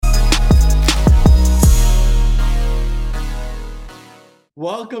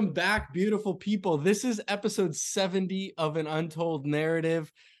Welcome back, beautiful people. This is episode 70 of An Untold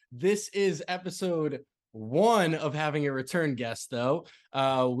Narrative. This is episode one of having a return guest, though.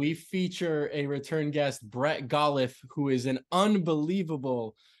 We feature a return guest, Brett Golliff, who is an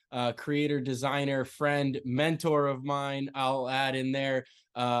unbelievable creator, designer, friend, mentor of mine. I'll add in there,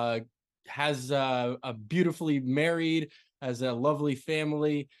 has a beautifully married, has a lovely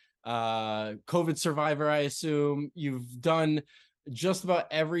family, COVID survivor, I assume. You've done just about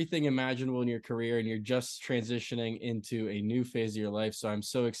everything imaginable in your career, and you're just transitioning into a new phase of your life. So I'm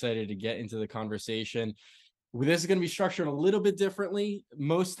so excited to get into the conversation. This is going to be structured a little bit differently.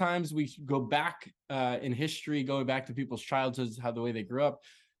 Most times we go back in history, going back to people's childhoods, how the way they grew up.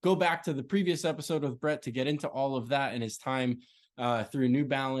 Go back to the previous episode with Brett to get into all of that and his time through New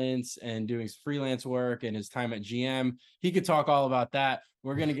Balance and doing freelance work and his time at GM. He could talk all about that.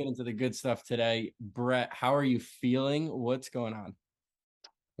 We're going to get into the good stuff today. Brett, how are you feeling? What's going on?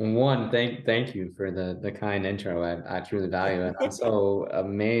 Thank you for the kind intro. I truly value it. I'm so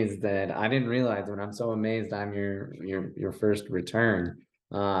amazed that I didn't realize when I'm so amazed I'm your first return.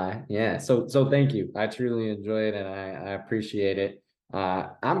 Yeah, so thank you. I truly enjoy it and I appreciate it.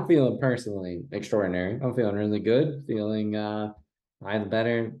 I'm feeling personally extraordinary. I'm feeling really good, feeling I'm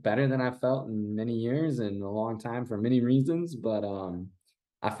better than I felt in many years and a long time for many reasons, but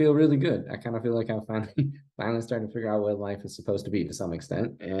I feel really good. I kind of feel like I finally starting to figure out what life is supposed to be to some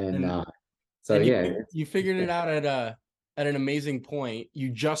extent. And And so and yeah, you figured it out at an amazing point.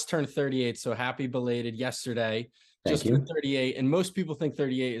 You just turned 38, so happy belated yesterday. thank Just turned you. 38, and most people think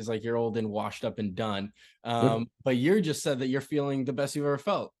 38 is like you're old and washed up and done. Yep. But you just said that you're feeling the best you've ever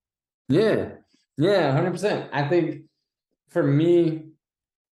felt. Yeah, yeah, 100%. I think for me,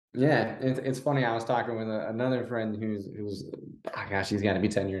 yeah, it's funny. I was talking with another friend who's oh gosh, he's got to be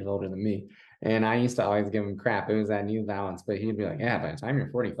 10 years older than me. And I used to always give him crap. It was that New Balance, but he'd be like, "Yeah, by the time you're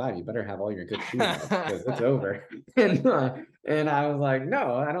 45, you better have all your good shoes off because it's over." And I was like,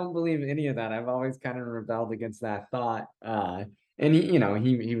 "No, I don't believe any of that. I've always kind of rebelled against that thought." And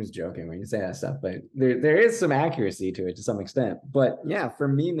he was joking when you say that stuff, but there is some accuracy to it to some extent. But yeah, for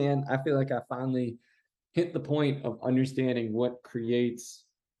me, man, I feel like I finally hit the point of understanding what creates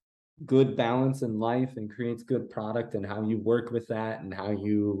good balance in life and creates good product and how you work with that and how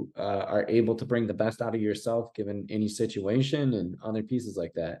you are able to bring the best out of yourself given any situation and other pieces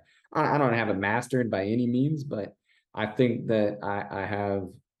like that. I don't have it mastered by any means, but I think that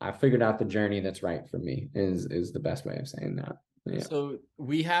I figured out the journey that's right for me is the best way of saying that. Yeah. So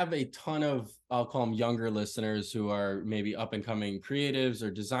we have a ton of, I'll call them younger listeners who are maybe up and coming creatives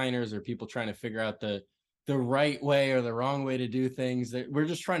or designers or people trying to figure out the right way or the wrong way to do things. That we're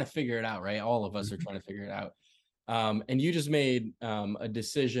just trying to figure it out, right? All of us are trying to figure it out. And you just made a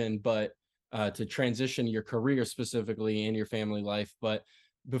decision, but to transition your career specifically in your family life. But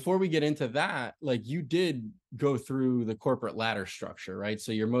before we get into that, like you did go through the corporate ladder structure, right?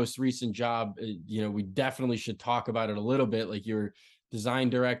 So your most recent job, we definitely should talk about it a little bit. Like you're design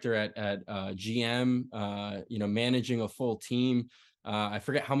director at GM, managing a full team. I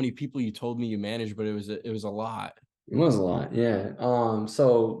forget how many people you told me you managed, but it was a lot. It was a lot, yeah.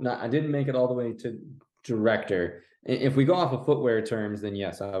 So no, I didn't make it all the way to director. If we go off of footwear terms, then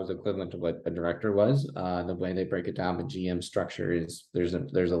yes, I was equivalent to what a director was. The way they break it down, the GM structure is there's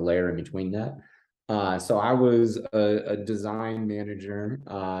a layer in between that. So I was a design manager,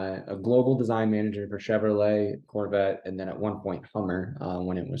 a global design manager for Chevrolet, Corvette, and then at one point Hummer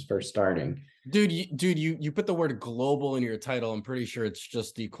when it was first starting. Dude, you put the word global in your title. I'm pretty sure it's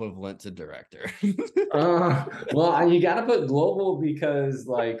just the equivalent to director. Well, you got to put global because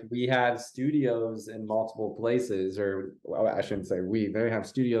like we have studios in multiple places, or well, I shouldn't say we. They have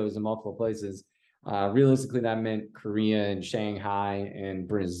studios in multiple places. Realistically, that meant Korea and Shanghai and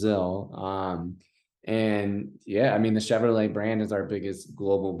Brazil. And yeah, I mean the Chevrolet brand is our biggest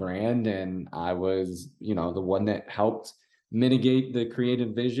global brand, and I was, the one that helped mitigate the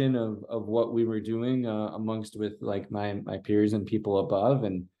creative vision of what we were doing amongst with like my peers and people above.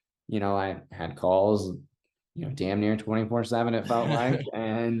 And I had calls, damn near 24/7, it felt like.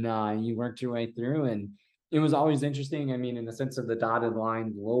 And you worked your way through. And it was always interesting. I mean, in the sense of the dotted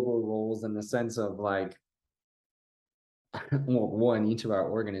line global roles, in the sense of like, well, one, each of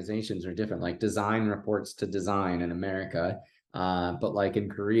our organizations are different. Like design reports to design in America. But like in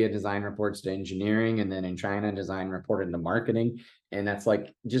Korea, design reports to engineering, and then in China, design reported to marketing. And that's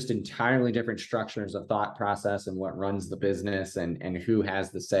like just entirely different structures of thought process and what runs the business and who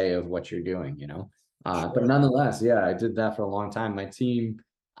has the say of what you're doing. But Sure. nonetheless, yeah, I did that for a long time. My team,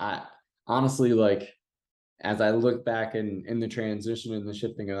 I honestly like as I look back in the transition and the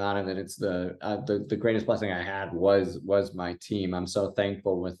shifting out of it, it's the greatest blessing I had was my team. I'm so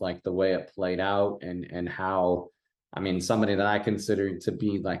thankful with like the way it played out and how, I mean, somebody that I considered to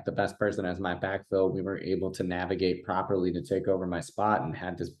be like the best person as my backfill, we were able to navigate properly to take over my spot and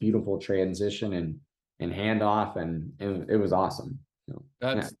had this beautiful transition and handoff, and it was awesome. So,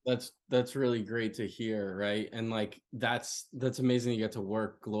 yeah. That's really great to hear, right? And like that's amazing. You get to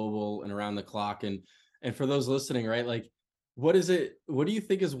work global and around the clock. And for those listening, right? Like, what do you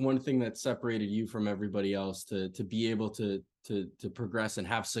think is one thing that separated you from everybody else to be able to progress and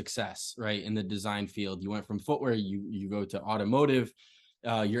have success, right? In the design field. You went from footwear, you go to automotive,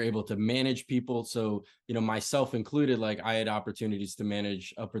 you're able to manage people. So, myself included, like I had opportunities to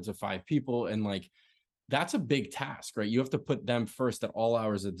manage upwards of 5 people, and like that's a big task, right? You have to put them first at all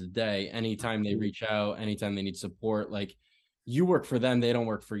hours of the day, anytime they reach out, anytime they need support. Like you work for them, they don't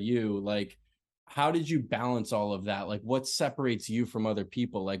work for you. Like, how did you balance all of that? Like, what separates you from other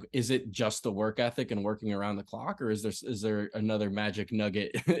people? Like, is it just the work ethic and working around the clock, or is there another magic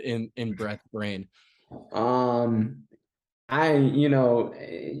nugget in Brett's brain? Um,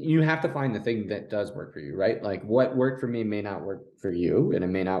 you have to find the thing that does work for you, right? Like what worked for me may not work for you, and it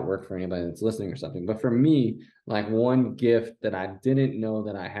may not work for anybody that's listening or something. But for me, like one gift that I didn't know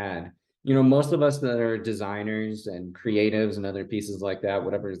that I had, most of us that are designers and creatives and other pieces like that,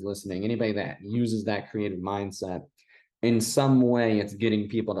 whatever is listening, anybody that uses that creative mindset, in some way it's getting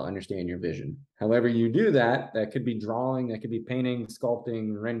people to understand your vision. However you do that, that could be drawing, that could be painting,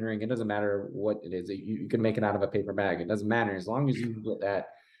 sculpting, rendering. It doesn't matter what it is. You can make it out of a paper bag. It doesn't matter as long as you get that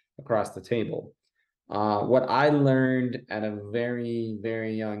across the table. What I learned at a very,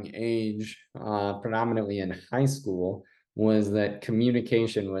 very young age, predominantly in high school, was that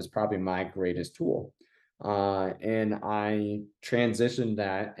communication was probably my greatest tool. And I transitioned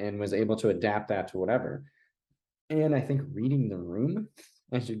that and was able to adapt that to whatever. And I think reading the room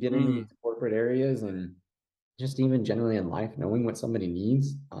as you get into Mm, these corporate areas and just even generally in life, knowing what somebody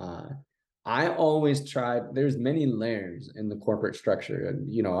needs. I always tried, there's many layers in the corporate structure.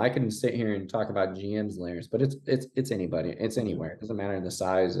 And I can sit here and talk about GM's layers, but it's anybody, it's anywhere. It doesn't matter the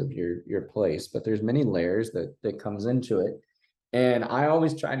size of your place, but there's many layers that comes into it. And I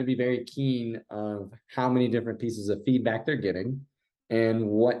always try to be very keen of how many different pieces of feedback they're getting and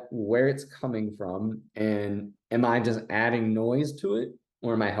where it's coming from, and am I just adding noise to it,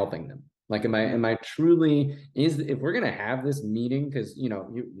 or am I helping them? Like, am I truly, if we're gonna have this meeting, because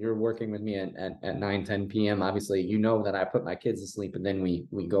you're working with me at 9 10 p.m. Obviously, that I put my kids to sleep and then we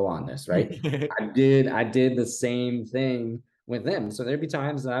go on this, right? mm. I did the same thing with them. So there'd be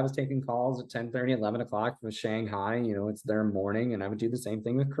times that I was taking calls at 10 30, 11 o'clock from Shanghai, it's their morning, and I would do the same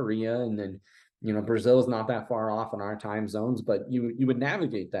thing with Korea. And then Brazil is not that far off in our time zones, but you would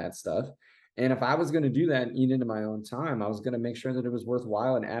navigate that stuff. And if I was going to do that and eat into my own time, I was going to make sure that it was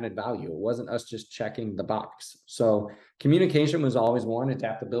worthwhile and added value. It wasn't us just checking the box. So communication was always one,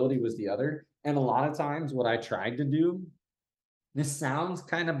 adaptability was the other. And a lot of times what I tried to do, this sounds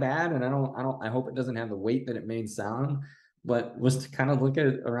kind of bad, and I hope it doesn't have the weight that it made sound, but was to kind of look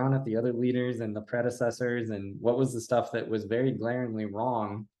around at the other leaders and the predecessors and what was the stuff that was very glaringly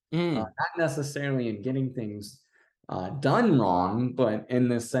wrong, not necessarily in getting things done wrong, but in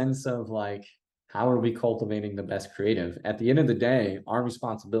the sense of like, how are we cultivating the best creative? At the end of the day, our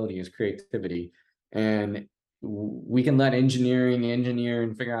responsibility is creativity, and we can let engineering engineer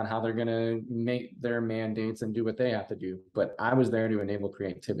and figure out how they're going to make their mandates and do what they have to do. But I was there to enable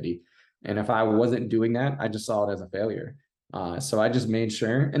creativity. And if I wasn't doing that, I just saw it as a failure. So I just made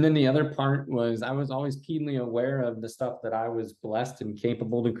sure. And then the other part was I was always keenly aware of the stuff that I was blessed and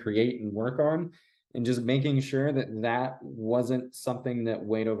capable to create and work on, and just making sure that that wasn't something that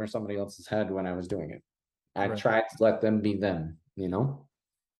weighed over somebody else's head when I was doing it. I Right. tried to let them be them.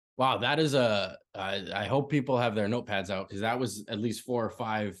 Wow, that is I hope people have their notepads out, because that was at least 4 or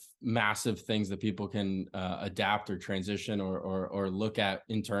 5 massive things that people can adapt or transition or look at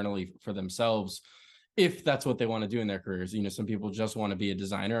internally for themselves, if that's what they want to do in their careers. Some people just want to be a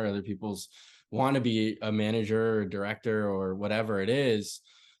designer, other people's want to be a manager or director or whatever it is.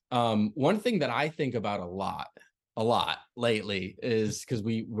 One thing that I think about a lot lately is because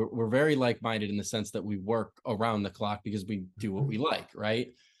we're very like-minded in the sense that we work around the clock because we do what we like,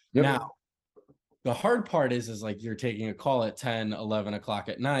 right? Yep. Now, the hard part is like you're taking a call at 10, 11 o'clock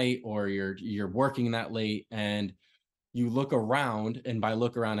at night, or you're working that late, and you look around, and by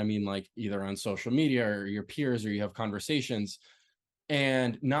look around, I mean like either on social media or your peers, or you have conversations,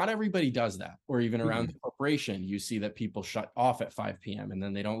 and not everybody does that. Or even around the corporation, you see that people shut off at 5 p.m. and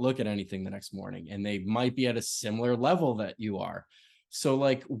then they don't look at anything the next morning, and they might be at a similar level that you are. So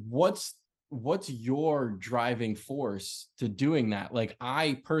like, what's your driving force to doing that? Like,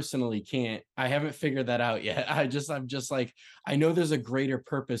 I personally can't, I haven't figured that out yet. I'm just like, I know there's a greater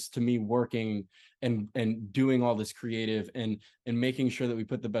purpose to me working and doing all this creative and making sure that we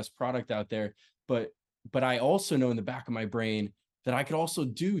put the best product out there. But I also know in the back of my brain that I could also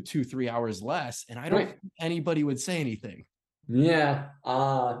do 2-3 hours less, and I don't think anybody would say anything. Yeah,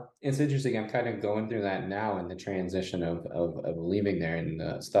 it's interesting. I'm kind of going through that now in the transition of leaving there and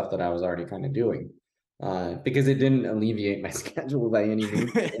the stuff that I was already kind of doing. Because it didn't alleviate my schedule by any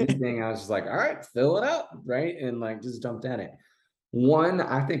means. If anything, I was just like, all right, fill it up, right? And like just jumped at it.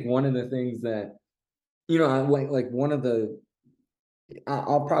 I think one of the things that, like one of the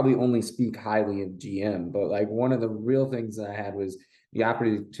I'll probably only speak highly of GM, but like one of the real things that I had was the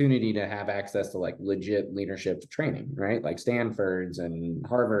opportunity to have access to like legit leadership training, right? Like Stanford's and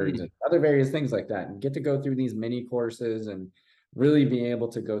Harvard's and other various things like that, and get to go through these mini courses and really be able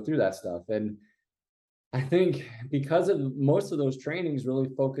to go through that stuff. And I think because of most of those trainings really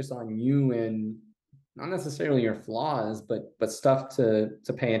focus on you and not necessarily your flaws, but stuff to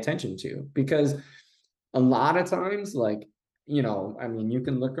pay attention to. Because a lot of times, like, I mean, you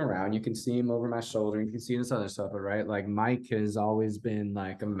can look around, you can see him over my shoulder, you can see this other stuff, right? Like Mike has always been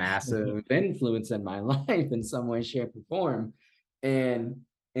like a massive influence in my life in some way, shape, or form. And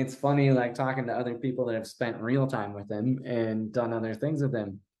it's funny, like talking to other people that have spent real time with him and done other things with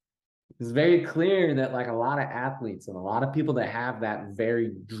him. It's very clear that like a lot of athletes and a lot of people that have that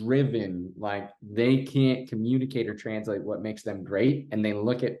very driven, like they can't communicate or translate what makes them great. And they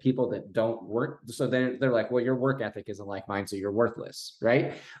look at people that don't work. So they're like, well, your work ethic isn't like mine, so you're worthless,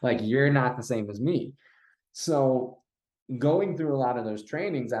 right? Like you're not the same as me. So going through a lot of those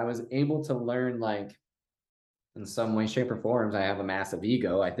trainings, I was able to learn like in some way, shape, or forms, I have a massive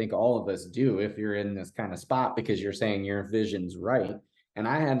ego. I think all of us do if you're in this kind of spot because you're saying your vision's right. And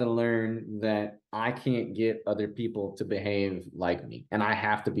I had to learn that I can't get other people to behave like me. And I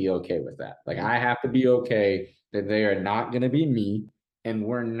have to be okay with that. Like, I have to be okay that they are not going to be me and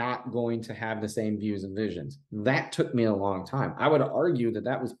we're not going to have the same views and visions. That took me a long time. I would argue that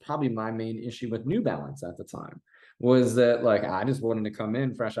that was probably my main issue with New Balance at the time, was that like I just wanted to come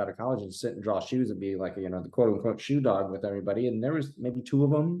in fresh out of college and sit and draw shoes and be like, the quote unquote shoe dog with everybody. And there was maybe two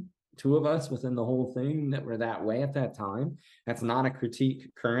of us within the whole thing that were that way at that time. That's not a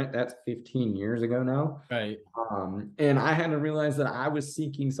critique current. That's 15 years ago now. Right. And I had to realize that I was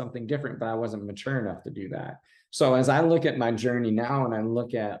seeking something different, but I wasn't mature enough to do that. So as I look at my journey now and I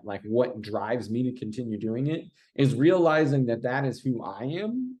look at like what drives me to continue doing it is realizing that that is who I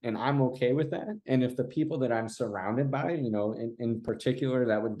am and I'm okay with that. And if the people that I'm surrounded by, in particular,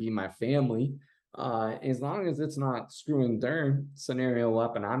 that would be my family, as long as it's not screwing their scenario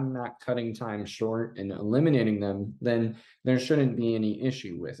up and I'm not cutting time short and eliminating them, then there shouldn't be any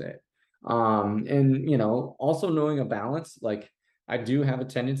issue with it. And also knowing a balance, like I do have a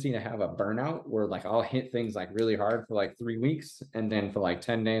tendency to have a burnout where like I'll hit things like really hard for like 3 weeks, and then for like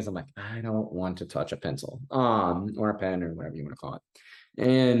 10 days I'm like, I don't want to touch a pencil or a pen or whatever you want to call it.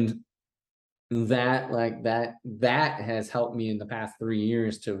 And that has helped me in the past 3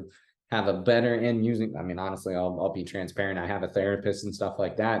 years to have a better, and using, I mean, honestly, I'll be transparent. I have a therapist and stuff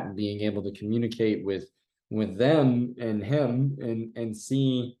like that, and being able to communicate with them and him and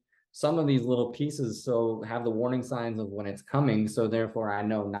see some of these little pieces, so have the warning signs of when it's coming, so therefore I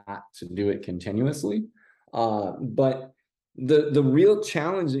know not to do it continuously. But the real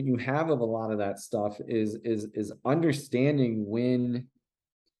challenge that you have of a lot of that stuff is understanding when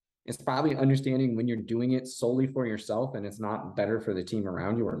it's probably understanding when you're doing it solely for yourself and it's not better for the team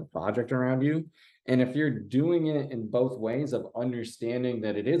around you or the project around you. And if you're doing it in both ways of understanding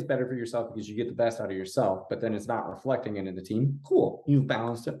that it is better for yourself because you get the best out of yourself, but then it's not reflecting into the team, cool, you've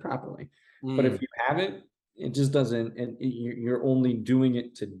balanced it properly. But if you haven't, it just doesn't, and you're only doing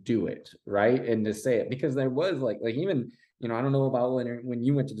it to do it, right? And to say it, because there was like even, I don't know about when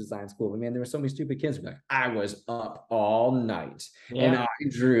you went to design school, but man, there were so many stupid kids who were like, I was up all night and I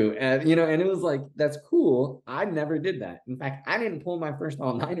drew, and and it was like, that's cool. I never did that. In fact, I didn't pull my first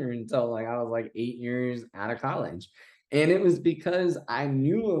all-nighter until like I was like 8 years out of college. And it was because I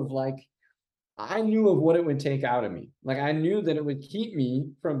knew of what it would take out of me. Like I knew that it would keep me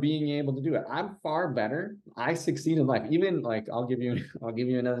from being able to do it. I'm far better. I succeed in life. Even like I'll give you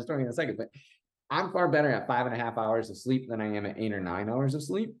another story in a second, but I'm far better at 5.5 hours of sleep than I am at 8 or 9 hours of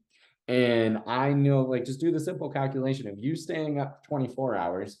sleep. And I know, like, just do the simple calculation. If you staying up 24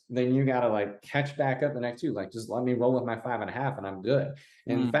 hours, then you got to like catch back up the next two. Like, just let me roll with my 5.5 and I'm good.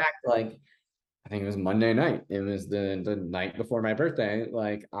 In fact, like, I think it was Monday night. It was the night before my birthday.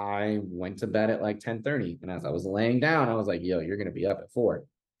 Like, I went to bed at like 10:30. And as I was laying down, I was like, yo, you're going to be up at 4.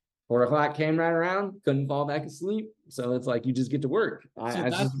 4 o'clock came right around, couldn't fall back asleep. So it's like, you just get to work.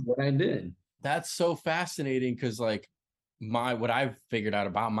 That's just what I did. That's so fascinating because like what I've figured out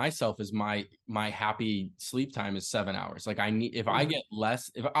about myself is my happy sleep time is 7 hours. Like if I get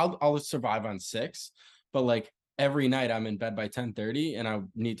less, if I'll survive on 6, but like every night I'm in bed by 10:30 and I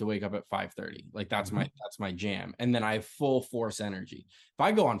need to wake up at 5:30. Like that's my jam. And then I have full force energy. If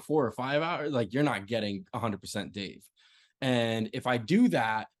I go on 4 or 5 hours, like you're not getting 100% Dave. And if I do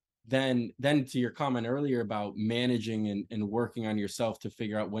that, then to your comment earlier about managing and working on yourself to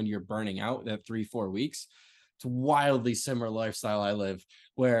figure out when you're burning out, that 3-4 weeks, it's wildly similar lifestyle I live,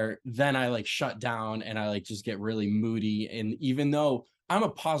 where then I like shut down and I like just get really moody. And even though I'm a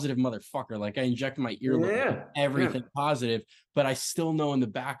positive motherfucker, like I inject my earlobe, everything positive, but I still know in the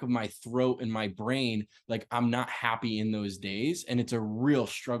back of my throat and my brain, like I'm not happy in those days. And it's a real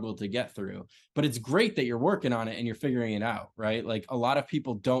struggle to get through, but it's great that you're working on it and you're figuring it out, right? Like a lot of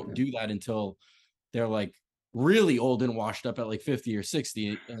people don't do that until they're like really old and washed up at like 50 or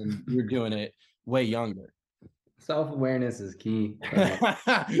 60, and you're doing it way younger. Self-awareness is key.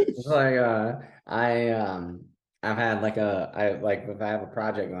 It's like I've had like if I have a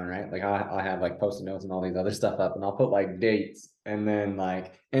project going, right, like I'll have like post-it notes and all these other stuff up, and I'll put like dates, and then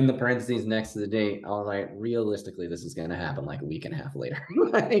like in the parentheses next to the date I'll write, realistically this is gonna happen like a week and a half later.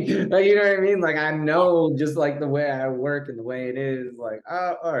 like you know what I mean, like I know just like the way I work and the way it is, like,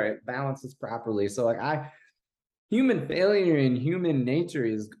 oh, all right, balance this properly. So like human failure and human nature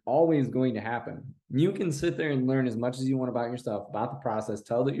is always going to happen. You can sit there and learn as much as you want about yourself, about the process,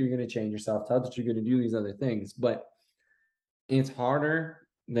 tell that you're going to change yourself, tell that you're going to do these other things, but it's harder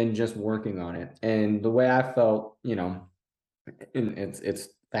than just working on it. And the way I felt, and it's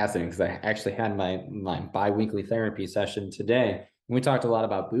fascinating because I actually had my bi-weekly therapy session today. We talked a lot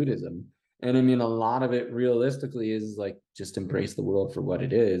about Buddhism. And I mean, a lot of it realistically is like just embrace the world for what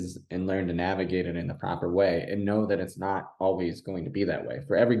it is and learn to navigate it in the proper way and know that it's not always going to be that way.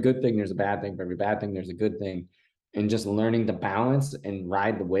 For every good thing, there's a bad thing. For every bad thing, there's a good thing. And just learning to balance and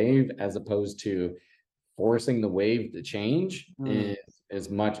ride the wave as opposed to forcing the wave to change is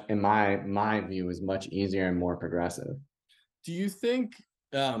much, in my view, is much easier and more progressive. Do you think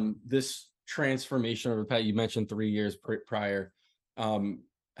this transformation over the past, you mentioned 3 years prior,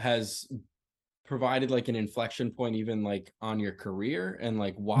 has provided like an inflection point even like on your career and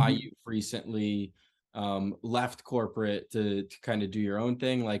like why you've recently left corporate to kind of do your own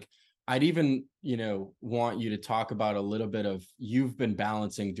thing? Like I'd even, want you to talk about a little bit of, you've been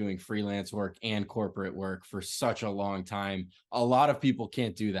balancing doing freelance work and corporate work for such a long time. A lot of people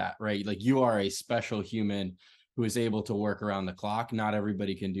can't do that, right? Like you are a special human who is able to work around the clock. Not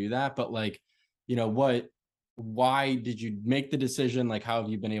everybody can do that, but like, why did you make the decision? Like, how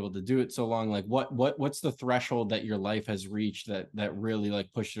have you been able to do it so long? Like what's the threshold that your life has reached that really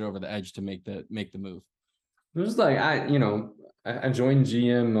like pushed it over the edge to make the move? It was like I joined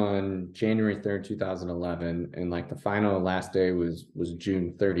GM on January 3rd, 2011, and like the final last day was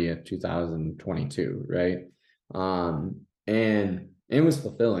June 30th, 2022, right? And it was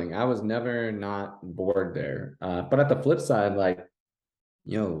fulfilling. I was never not bored there. But at the flip side, like,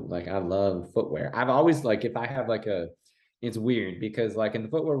 like I love footwear. I've always like, if I have like it's weird because like in the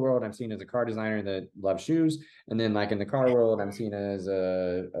footwear world, I'm seen as a car designer that loves shoes. And then like in the car world, I'm seen as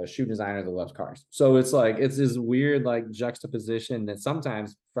a shoe designer that loves cars. So it's like, it's this weird like juxtaposition that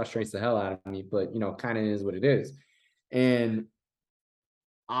sometimes frustrates the hell out of me, but kind of is what it is. And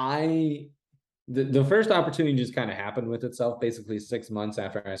the first opportunity just kind of happened with itself. Basically 6 months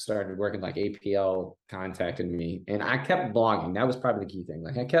after I started working, like APL contacted me and I kept blogging. That was probably the key thing.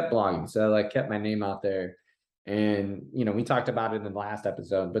 Like I kept blogging. So I like kept my name out there. And we talked about it in the last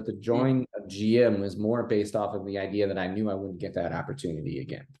episode, but the join of GM was more based off of the idea that I knew I wouldn't get that opportunity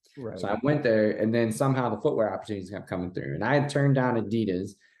again. Right. So I went there, and then somehow the footwear opportunities kept coming through, and I had turned down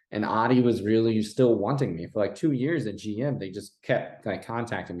Adidas, and Adi was really still wanting me for like 2 years at GM. They just kept like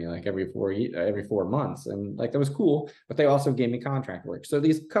contacting me like every 4 months, and like that was cool. But they also gave me contract work, so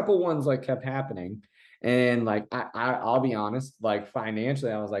these couple ones like kept happening. And like I'll be honest, like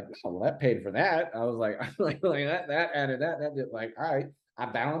financially, I was like, oh, well, that paid for that. I was like, like that added that did, like, all right. I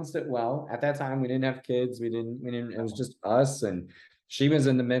balanced it well. At that time, we didn't have kids. We didn't. It was just us, and she was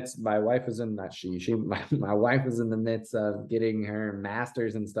in the midst. My wife was in not she. My wife was in the midst of getting her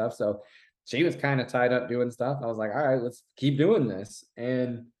master's and stuff. So she was kind of tied up doing stuff. I was like, all right, let's keep doing this.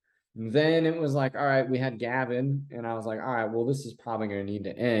 And then it was like, all right, we had Gavin, and I was like, all right, well, this is probably going to need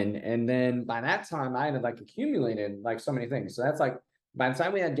to end. And then by that time, I had like accumulated like so many things. So that's like, by the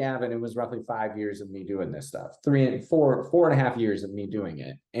time we had Gavin, it was roughly 5 years of me doing this stuff, 4.5 years of me doing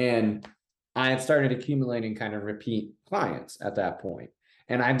it. And I had started accumulating kind of repeat clients at that point.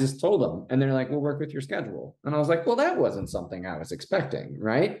 And I just told them, and they're like, we'll work with your schedule. And I was like, well, that wasn't something I was expecting,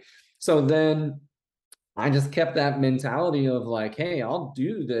 right? So then I just kept that mentality of like, hey, I'll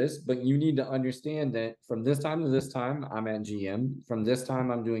do this, but you need to understand that from this time to this time, I'm at GM. From this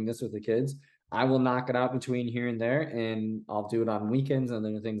time, I'm doing this with the kids. I will knock it out between here and there, and I'll do it on weekends and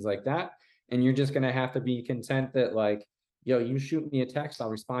then things like that. And you're just gonna have to be content that like, yo, you shoot me a text, I'll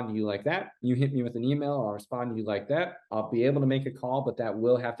respond to you like that. You hit me with an email, I'll respond to you like that. I'll be able to make a call, but that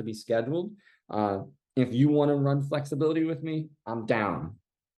will have to be scheduled. If you want to run flexibility with me, I'm down.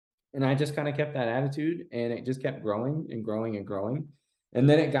 And I just kind of kept that attitude, and it just kept growing and growing and growing. And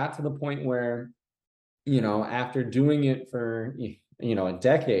then it got to the point where, after doing it for, a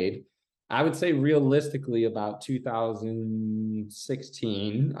decade, I would say realistically about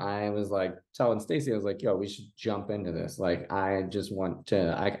 2016, I was like telling Stacy, I was like, yo, we should jump into this. Like, I just want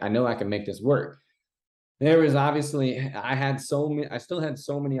to, I know I can make this work. There was obviously, I still had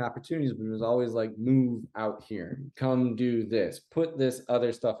so many opportunities, but it was always like, move out here, come do this, put this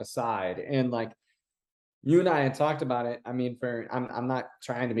other stuff aside. And like, you and I had talked about it. I mean, I'm not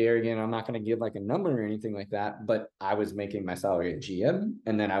trying to be arrogant. I'm not going to give like a number or anything like that, but I was making my salary at GM,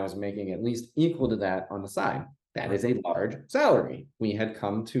 and then I was making at least equal to that on the side. That is a large salary. We had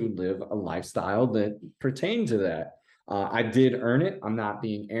come to live a lifestyle that pertained to that. I did earn it. I'm not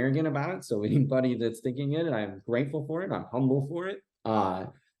being arrogant about it. So anybody that's thinking it, I'm grateful for it. I'm humble for it.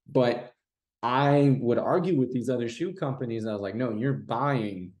 But I would argue with these other shoe companies. I was like, no, you're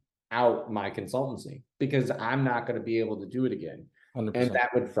buying out my consultancy because I'm not going to be able to do it again. 100%. And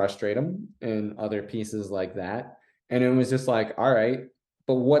that would frustrate them and other pieces like that. And it was just like, all right.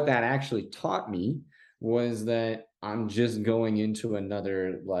 But what that actually taught me was that I'm just going into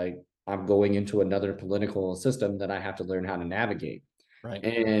another, I'm going into another political system that I have to learn how to navigate. Right.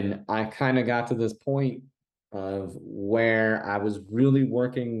 And I kind of got to this point of where I was really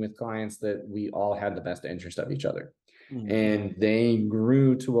working with clients that we all had the best interest of each other. Mm-hmm. And they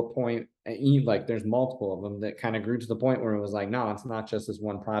grew to a point, like there's multiple of them that kind of grew to the point where it was like, no, it's not just this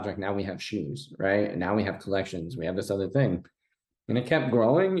one project. Now we have shoes, right? And now we have collections. We have this other thing. And it kept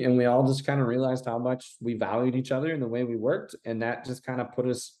growing, and we all just kind of realized how much we valued each other and the way we worked. And that just kind of put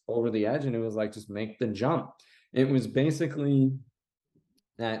us over the edge. And it was like, just make the jump. It was basically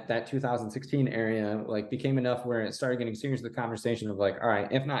that 2016 area, like became enough where it started getting serious, the conversation of like, all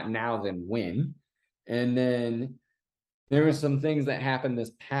right, if not now, then when? And then there were some things that happened the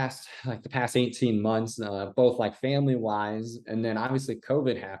past 18 months, both like family wise. And then obviously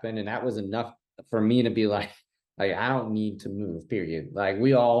COVID happened, and that was enough for me to be like, I don't need to move, period. Like,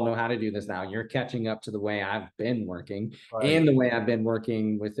 we all know how to do this now. You're catching up to the way I've been working, right, and the way I've been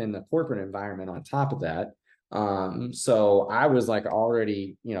working within the corporate environment on top of that. So I was like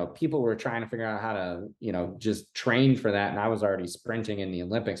already, people were trying to figure out how to, just train for that. And I was already sprinting in the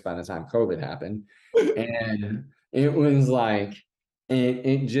Olympics by the time COVID happened. And it was like,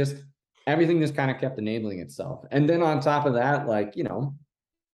 it just, everything just kind of kept enabling itself. And then on top of that, like,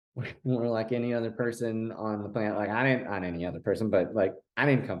 we're like any other person on the planet. Like, not any other person, but like, I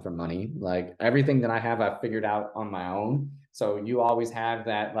didn't come from money. Like, everything that I have, I've figured out on my own. So you always have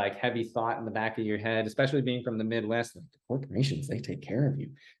that like heavy thought in the back of your head, especially being from the Midwest. Like, the corporations, they take care of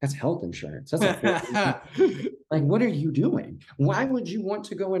you. That's health insurance. That's like, what are you doing? Why would you want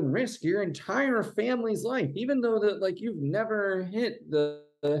to go and risk your entire family's life, even though that like you've never hit the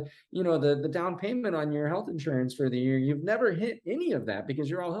down payment on your health insurance for the year? You've never hit any of that because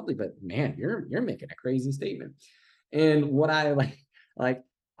you're all healthy. But man, you're making a crazy statement. And what I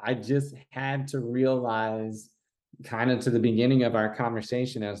I just had to realize, kind of to the beginning of our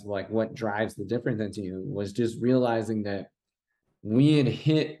conversation, as like what drives the difference in you, was just realizing that we had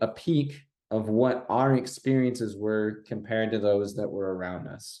hit a peak of what our experiences were compared to those that were around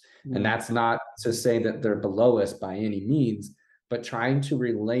us. Mm-hmm. And that's not to say that they're below us by any means, but trying to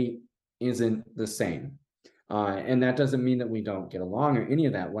relate isn't the same. And that doesn't mean that we don't get along or any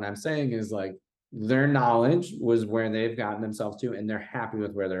of that. What I'm saying is like, their knowledge was where they've gotten themselves to, and they're happy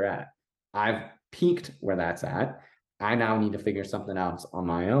with where they're at. I've peaked where that's at. I now need to figure something out on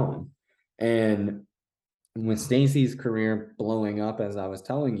my own. And with Stacy's career blowing up, as I was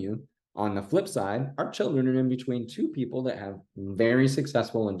telling you, on the flip side, our children are in between two people that have very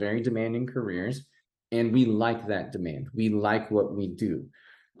successful and very demanding careers. And we like that demand. We like what we do.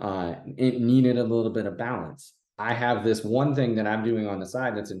 It needed a little bit of balance. I have this one thing that I'm doing on the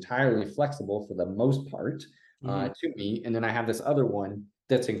side that's entirely flexible for the most part to me. And then I have this other one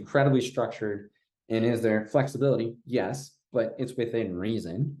that's incredibly structured. And is there flexibility? Yes, but it's within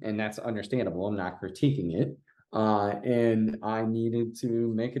reason. And that's understandable. I'm not critiquing it. And I needed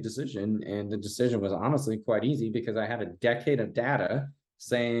to make a decision. And the decision was honestly quite easy because I had a decade of data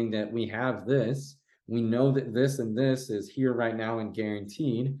saying that we have this, we know that this and this is here right now and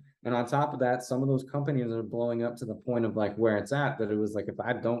guaranteed. And on top of that, some of those companies are blowing up to the point of like where it's at, that it was like, if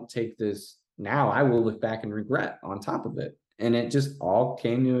I don't take this now, I will look back and regret on top of it. And it just all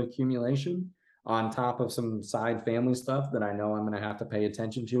came to accumulation on top of some side family stuff that I know I'm going to have to pay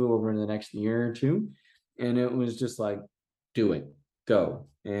attention to over the next year or two. And it was just like, do it, go.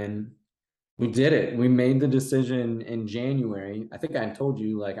 And we did it. We made the decision in January. I think I told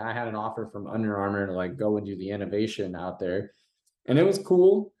you, like, I had an offer from Under Armour to like go and do the innovation out there. And it was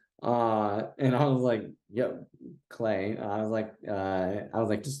cool. And I was like, yo, Clay, I was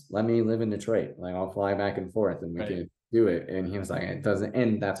like, just let me live in Detroit. Like, I'll fly back and forth and we can do it. And he was like, it doesn't,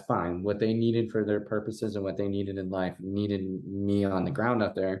 and that's fine. What they needed for their purposes and what they needed in life needed me on the ground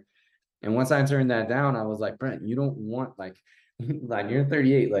up there. And once I turned that down, I was like, Brent, you don't want like like you're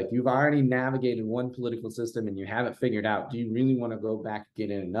 38, like you've already navigated one political system and you have it figured out. Do you really want to go back and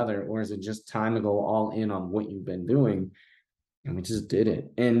get in another, or is it just time to go all in on what you've been doing? And we just did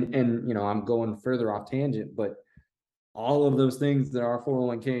it. And you know, I'm going further off tangent, but all of those things that are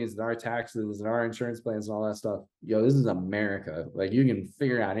 401ks, that are taxes, that are insurance plans, and all that stuff, yo, this is America. Like, you can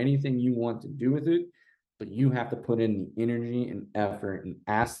figure out anything you want to do with it, but you have to put in the energy and effort and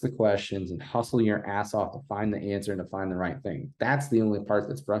ask the questions and hustle your ass off to find the answer and to find the right thing. That's the only part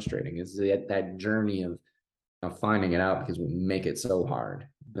that's frustrating, is that journey of finding it out, because we make it so hard.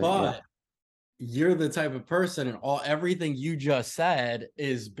 But you're the type of person, and everything you just said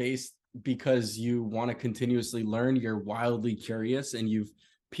is based because you want to continuously learn. You're wildly curious, and you've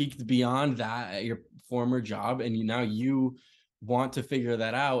peaked beyond that at your former job, and now you want to figure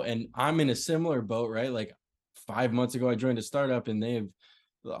that out. And I'm in a similar boat, right? Like 5 months ago, I joined a startup, and they have,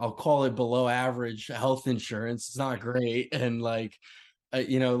 I'll call it below average health insurance. It's not great, and like,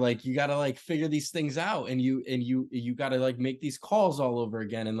 you know, like, you got to like figure these things out, and you got to like make these calls all over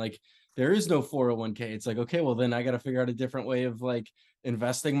again, and like, there is no 401k. It's like, okay, well then I got to figure out a different way of like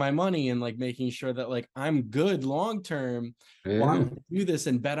investing my money and like making sure that like I'm good long term while I'm gonna do this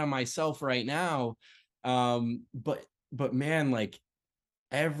and bet on myself right now. But man, like,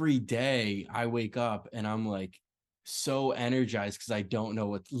 every day I wake up and I'm like so energized because I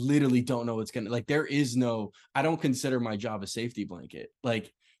literally don't know what's gonna, like, there is no, I don't consider my job a safety blanket.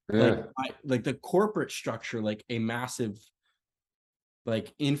 Like the corporate structure, like a massive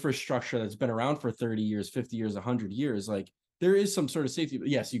like infrastructure that's been around for 30 years, 50 years, 100 years, like, there is some sort of safety.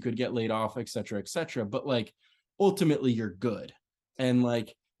 Yes, you could get laid off, et cetera, but like, ultimately you're good. And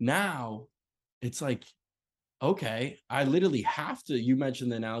like, now it's like, okay, I literally have to, you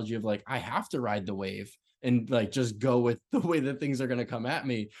mentioned the analogy of like, I have to ride the wave and like just go with the way that things are going to come at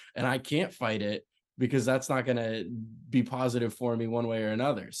me, and I can't fight it because that's not going to be positive for me one way or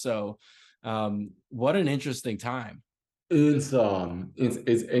another. So what an interesting time. It's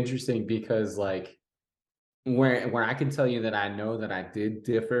interesting because like, where I can tell you that I know that I did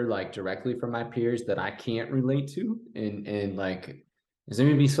differ like directly from my peers that I can't relate to, and like, there's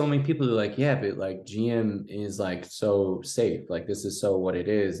gonna be so many people who are like, yeah, but like GM is like so safe, like this is so what it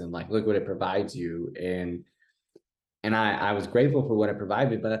is, and like look what it provides you. And I was grateful for what it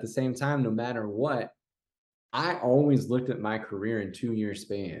provided, but at the same time, no matter what, I always looked at my career in 2 year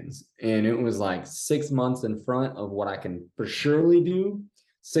spans, and it was like 6 months in front of what I can for surely do,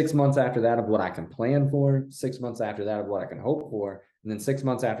 6 months after that of what I can plan for, 6 months after that of what I can hope for, and then 6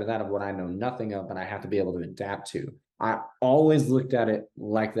 months after that of what I know nothing of and I have to be able to adapt to. I always looked at it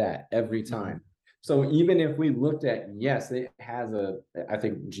like that every time. So even if we looked at, yes, it has I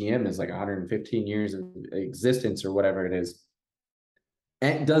think GM is like 115 years of existence or whatever it is.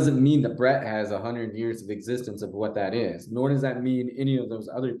 It doesn't mean that Brett has 100 years of existence of what that is, nor does that mean any of those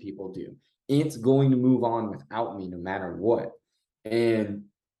other people do. It's going to move on without me no matter what. And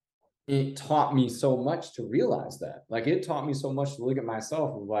it taught me so much to realize that. Like, it taught me so much to look at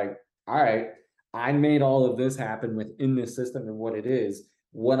myself and like, all right, I made all of this happen within this system and what it is.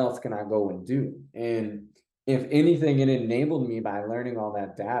 What else can I go and do? And if anything, it enabled me by learning all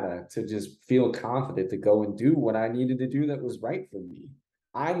that data to just feel confident to go and do what I needed to do that was right for me.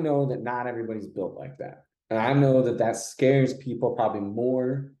 I know that not everybody's built like that. And I know that that scares people probably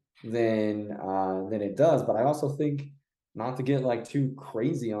more than it does. But I also think, not to get like too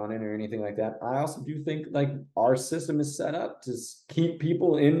crazy on it or anything like that, I also do think like our system is set up to keep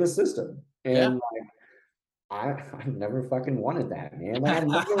people in the system. And like, I never fucking wanted that, man. I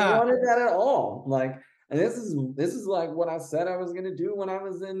never wanted that at all. Like, and this is like what I said I was gonna do when I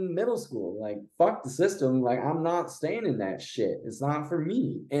was in middle school. Like, fuck the system. Like, I'm not staying in that shit. It's not for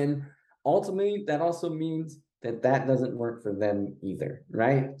me. And ultimately, that also means that doesn't work for them either,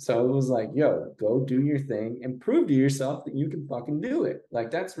 right? So it was like, yo, go do your thing and prove to yourself that you can fucking do it. Like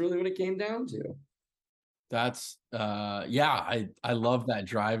that's really what it came down to. That's yeah, I love that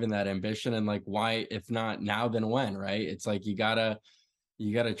drive and that ambition, and like why, if not now, then when, right? It's like you gotta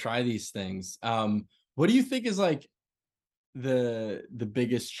try these things. What do you think is like the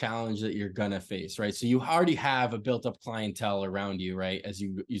biggest challenge that you're gonna face, right? So you already have a built up clientele around you, right?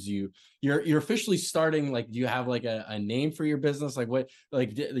 You're officially starting, like, do you have like a name for your business? Like what,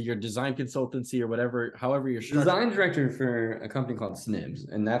 like your design consultancy or whatever, however you're structured? Design director for a company called Snibs,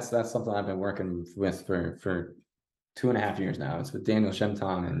 and that's something I've been working with for 2.5 years now. It's with Daniel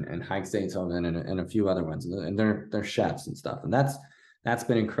Shemton and Hike Stateshoven and a few other ones, and they're chefs and stuff, and that's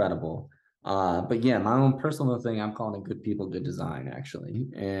been incredible. But yeah, my own personal thing, I'm calling it Good People, Good Design, actually,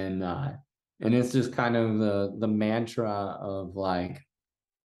 and it's just kind of the mantra of like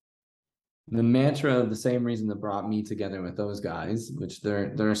the mantra of the same reason that brought me together with those guys, which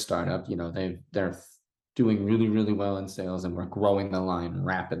they're a startup. You know, they're doing really really well in sales, and we're growing the line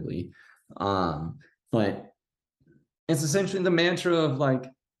rapidly. But it's essentially the mantra of like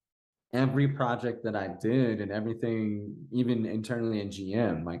every project that I did and everything, even internally in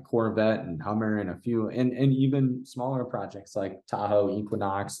GM, like Corvette and Hummer and a few, and even smaller projects like Tahoe,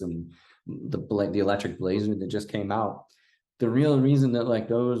 Equinox, and the electric Blazer that just came out. The real reason that like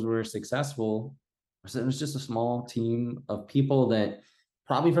those were successful was it was just a small team of people that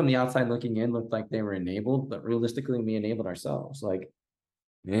probably from the outside looking in looked like they were enabled, but realistically we enabled ourselves. Like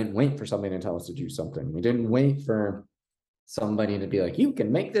we didn't wait for somebody to tell us to do something. We didn't wait for somebody to be like, you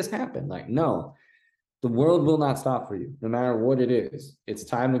can make this happen. Like, no, the world will not stop for you, no matter what it is. It's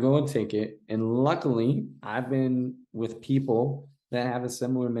time to go and take it. And luckily, I've been with people that have a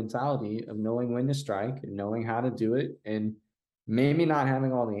similar mentality of knowing when to strike and knowing how to do it. And maybe not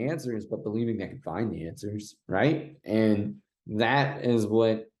having all the answers, but believing they can find the answers, right? And that is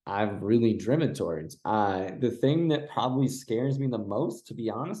what I've really driven towards. The thing that probably scares me the most, to be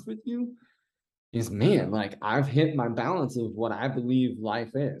honest with you, is man, like I've hit my balance of what I believe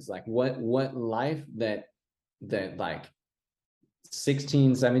life is. Like what life that like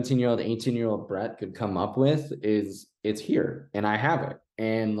 16, 17-year-old, 18-year-old Brett could come up with is it's here and I have it.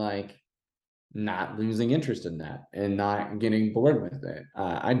 And like not losing interest in that and not getting bored with it.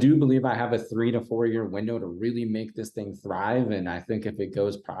 I do believe I have a 3 to 4 year window to really make this thing thrive. And I think if it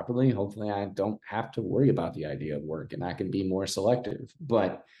goes properly, hopefully I don't have to worry about the idea of work and I can be more selective.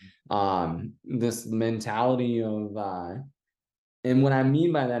 But this mentality of and what I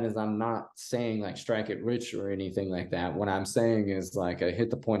mean by that is I'm not saying like strike it rich or anything like that. What I'm saying is like I hit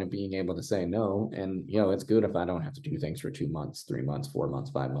the point of being able to say no. And you know, it's good if I don't have to do things for 2 months, 3 months, 4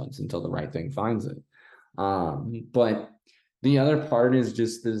 months, 5 months until the right thing finds it. But the other part is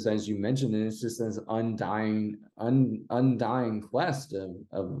just this, as you mentioned, it's just this undying quest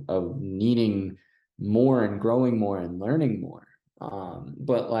of needing more and growing more and learning more.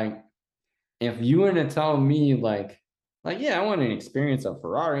 But like if you were to tell me like, yeah, I want an experience of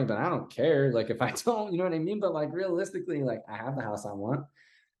Ferrari, but I don't care. Like, if I don't, you know what I mean? But like, realistically, like, I have the house I want.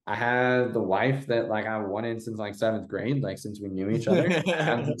 I have the wife that like I wanted since like 7th grade, like since we knew each other. I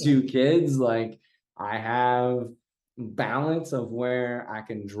have the 2 kids. Like, I have balance of where I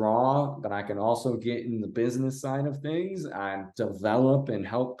can draw, but I can also get in the business side of things. I develop and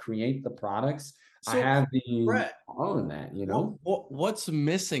help create the products. I So have the Brett, all in that, you know. what's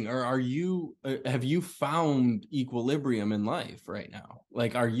missing, or are you have you found equilibrium in life right now?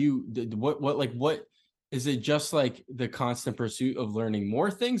 Like, are you what is it? Just like the constant pursuit of learning more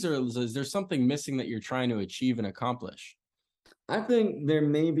things, or is there something missing that you're trying to achieve and accomplish? I think there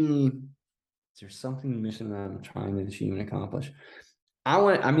may be there's something missing that I'm trying to achieve and accomplish.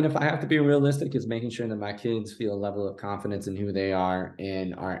 I mean, if I have to be realistic, is making sure that my kids feel a level of confidence in who they are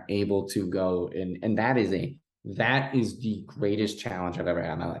and are able to go and that is the greatest challenge I've ever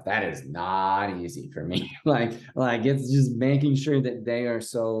had in my life. That is not easy for me. like it's just making sure that they are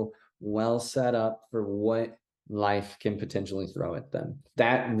so well set up for what life can potentially throw at them.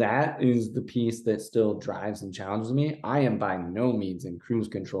 That is the piece that still drives and challenges me. I am by no means in cruise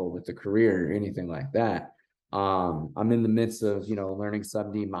control with the career or anything like that. I'm in the midst of, you know, learning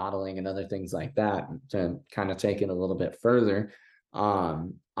sub-D modeling and other things like that to kind of take it a little bit further.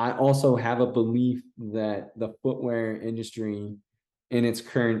 I also have a belief that the footwear industry in its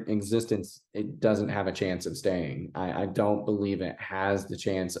current existence, it doesn't have a chance of staying. I don't believe it has the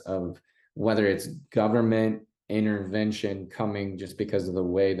chance of, whether it's government intervention coming just because of the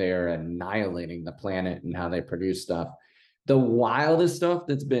way they are annihilating the planet and how they produce stuff, The wildest stuff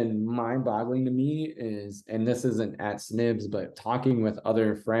that's been mind-boggling to me is, and this isn't at Snibs, but talking with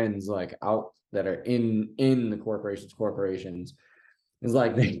other friends like out that are in the corporations is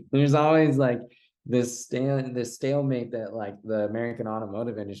like there's always like this stalemate that like the American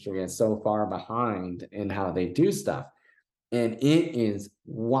automotive industry is so far behind in how they do stuff. And it is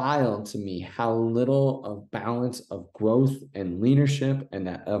wild to me how little of balance of growth and leadership and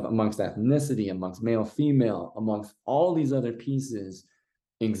that of amongst ethnicity, amongst male, female, amongst all these other pieces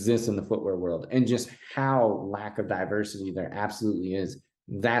exists in the footwear world, and just how lack of diversity there absolutely is.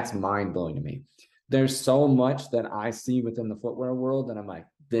 That's mind blowing to me. There's so much that I see within the footwear world that I'm like,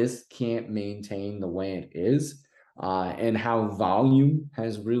 this can't maintain the way it is. And how volume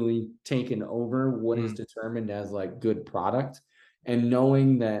has really taken over what is determined as like good product. And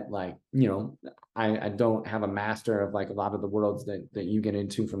knowing that, like, I don't have a master of like a lot of the worlds that you get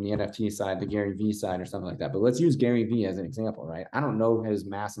into from the NFT side, the Gary Vee side, or something like that. But let's use Gary Vee as an example, right? I don't know his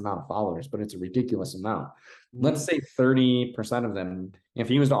mass amount of followers, but it's a ridiculous amount. Let's say 30% of them, if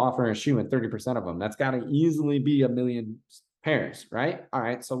he was to offer a shoe and 30% of them, that's got to easily be 1 million pairs, right? All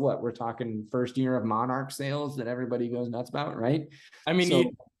right. So what? We're talking first year of Monarch sales that everybody goes nuts about, right? I mean,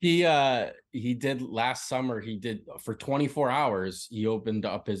 so, he did last summer. He did for 24 hours. He opened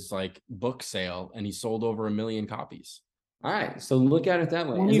up his like book sale and he sold over 1 million copies. All right. So look at it that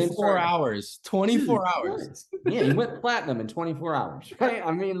way. 24 hours. 24 hours. Yeah, he went platinum in 24 hours, right?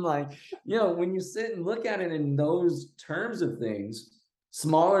 I mean, like, when you sit and look at it in those terms of things,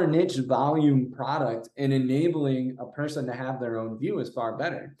 smaller niche volume product and enabling a person to have their own view is far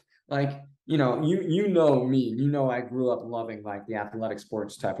better. Like, you know me, I grew up loving like the athletic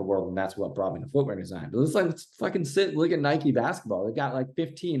sports type of world, and that's what brought me to footwear design. But let's fucking look at Nike basketball. They got like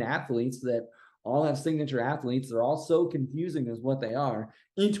 15 athletes that all have signature athletes. They're all so confusing as what they are.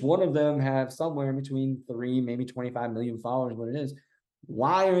 Each one of them have somewhere between 3, maybe 25 million followers, what it is.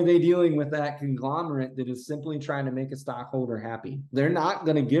 Why are they dealing with that conglomerate that is simply trying to make a stockholder happy? They're not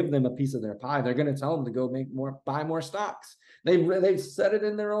going to give them a piece of their pie. They're going to tell them to go buy more stocks. They've said it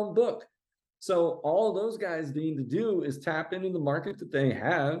in their own book. So all those guys need to do is tap into the market that they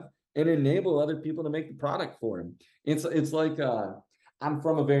have and enable other people to make the product for them. It's like I'm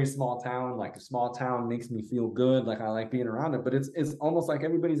from a very small town. Like a small town makes me feel good. Like I like being around it, but it's almost like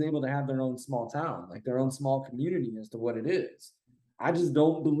everybody's able to have their own small town, like their own small community as to what it is. I just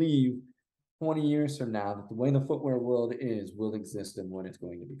don't believe 20 years from now that the way the footwear world is will exist and what it's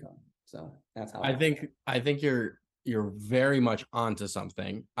going to become. So that's how I think you're very much onto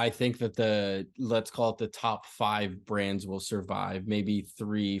something. I think that let's call it the top 5 brands will survive. Maybe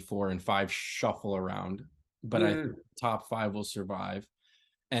 3, 4, and 5 shuffle around, but I think top 5 will survive,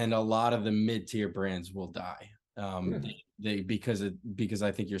 and a lot of the mid-tier brands will die. Because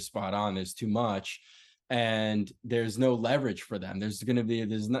I think you're spot on. There's too much, and there's no leverage for them. I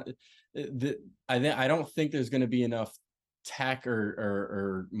don't think there's going to be enough tech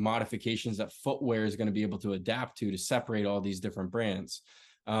or modifications that footwear is going to be able to adapt to separate all these different brands.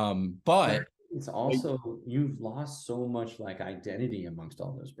 But it's also, you've lost so much like identity amongst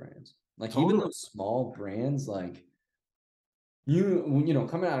all those brands. Like totally. Even those small brands, like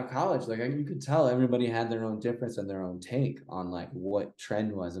coming out of college, like you could tell everybody had their own difference and their own take on like what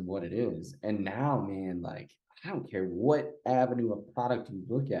trend was and what it is. And now, man, like I don't care what avenue of product you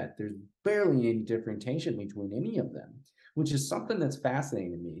look at, there's barely any differentiation between any of them, which is something that's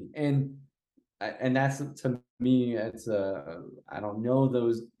fascinating to me. And that's, to me, it's I don't know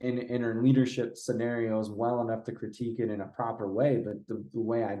those inner leadership scenarios well enough to critique it in a proper way, but the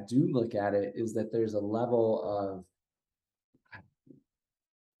way I do look at it is that there's a level of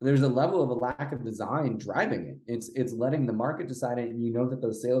a lack of design driving it. It's letting the market decide it, and that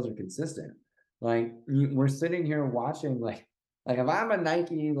those sales are consistent. Like we're sitting here watching, like if I'm a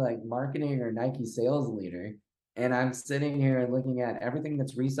Nike like marketing or Nike sales leader, and I'm sitting here and looking at everything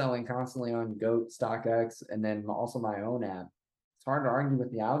that's reselling constantly on GOAT, StockX, and then also my own app, it's hard to argue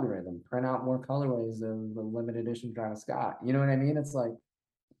with the algorithm. Print out more colorways of the limited edition Travis Scott. You know what I mean? It's like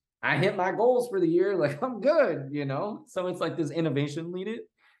I hit my goals for the year, like I'm good, So it's like this innovation lead it,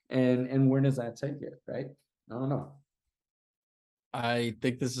 and where does that take it, right? I don't know. I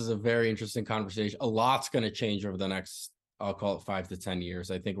think this is a very interesting conversation. A lot's going to change over the next, I'll call it 5 to 10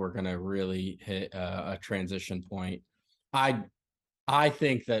 years. I think we're going to really hit a transition point. I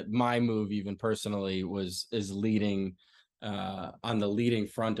think that my move, even personally, is leading on the leading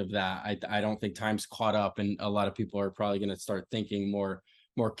front of that. I don't think time's caught up, and a lot of people are probably going to start thinking more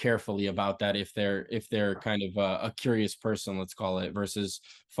carefully about that if they're kind of a curious person, let's call it, versus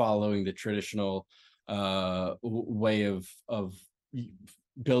following the traditional way of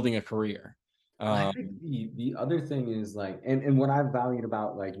building a career. I think the other thing is like, and what I've valued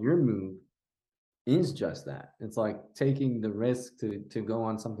about like your move is just that. It's like taking the risk to go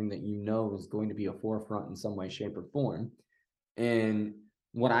on something that you know is going to be a forefront in some way, shape, or form. And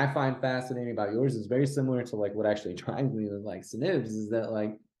what I find fascinating about yours is very similar to like what actually drives me with like Snibs is that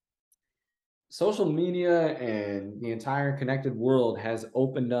like social media and the entire connected world has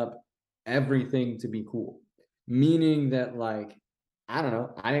opened up everything to be cool. Meaning that like I don't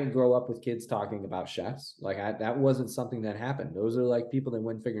know, I didn't grow up with kids talking about chefs. Like that wasn't something that happened. Those are like people that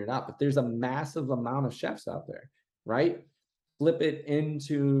went and figured it out. But there's a massive amount of chefs out there, right? Flip it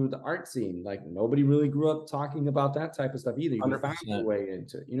into the art scene. Like nobody really grew up talking about that type of stuff either. You found your 100%. way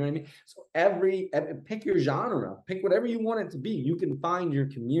into it. You know what I mean? So pick your genre, pick whatever you want it to be. You can find your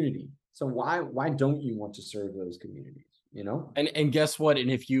community. So why don't you want to serve those communities? You know? And guess what? And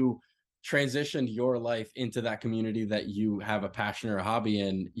if you transitioned your life into that community that you have a passion or a hobby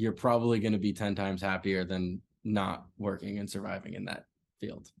in, you're probably going to be 10 times happier than not working and surviving in that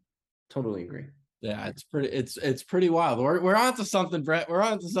field. Totally agree. Yeah, it's pretty wild. We're on to something, Brett. We're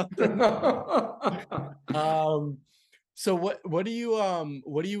on to something. So what are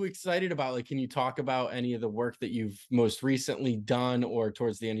you excited about? Like, can you talk about any of the work that you've most recently done or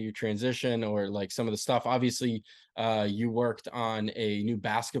towards the end of your transition or like some of the stuff? Obviously, you worked on a new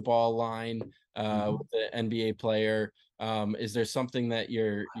basketball line with the NBA player. Is there something that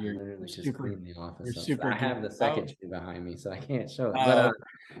you're literally just super cleaned the office up. super I have geeked the about? second shoe behind me, so I can't show it. But Uh,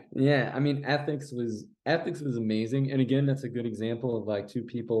 yeah, I mean, ethics was amazing. And again, that's a good example of like two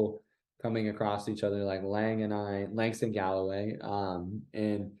people coming across each other, like Langston Galloway.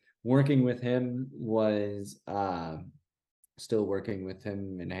 And working with him was still working with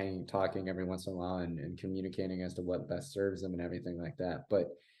him and hanging, talking every once in a while and communicating as to what best serves him and everything like that. But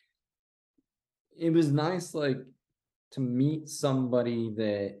it was nice, like to meet somebody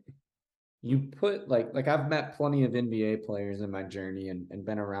that you put like I've met plenty of NBA players in my journey and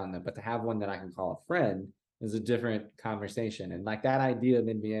been around them, but to have one that I can call a friend is a different conversation. And like that idea of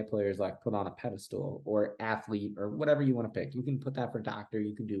NBA players like put on a pedestal or athlete or whatever you want to pick. You can put that for doctor,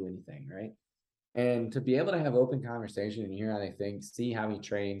 you can do anything, right? And to be able to have open conversation and hear how they think, see how he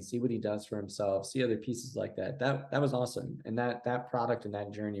trains, see what he does for himself, see other pieces like that. That was awesome. And that product and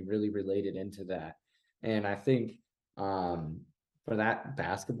that journey really related into that. And I think for that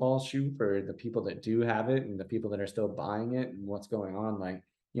basketball shoe, for the people that do have it and the people that are still buying it and what's going on, like,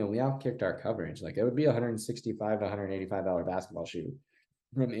 we outkicked our coverage. Like it would be $165 to $185 basketball shoe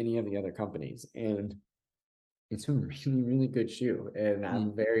from any of the other companies. And it's a really, really good shoe. And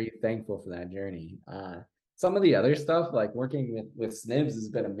I'm very thankful for that journey. Some of the other stuff, like working with Snibs has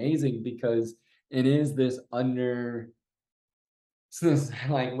been amazing because it is this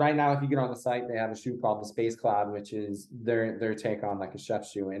like right now, if you get on the site, they have a shoe called the Space Cloud, which is their take on like a chef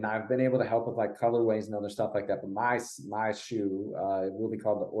shoe. And I've been able to help with like colorways and other stuff like that. But my shoe will be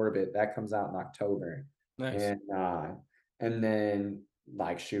called the Orbit. That comes out in October. nice. And then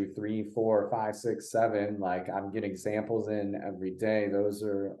like shoe 3, 4, 5, 6, 7, like I'm getting samples in every day. Those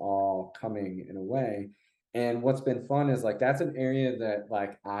are all coming in a way. And what's been fun is like that's an area that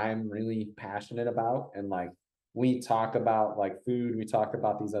like I'm really passionate about, and like we talk about like food, we talk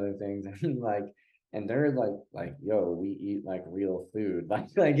about these other things, and like, and they're like, yo, we eat like real food. Like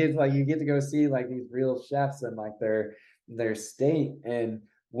it's like you get to go see like these real chefs and like their state. And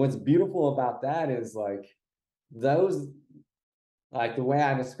what's beautiful about that is like those, like the way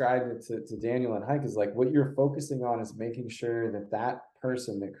I described it to Daniel and Hike is like what you're focusing on is making sure that that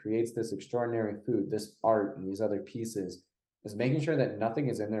person that creates this extraordinary food, this art and these other pieces is making sure that nothing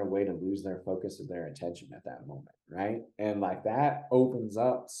is in their way to lose their focus of their attention at that moment, right? And like that opens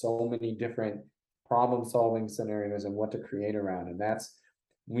up so many different problem solving scenarios and what to create around. And that's,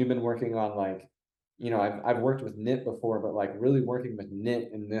 we've been working on like, I've worked with knit before, but like really working with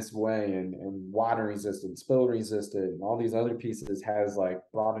knit in this way and water resistant, spill resistant, and all these other pieces has like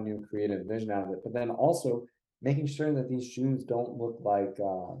brought a new creative vision out of it. But then also making sure that these shoes don't look like,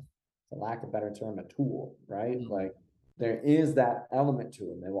 for lack of a better term, a tool, right? Like there is that element to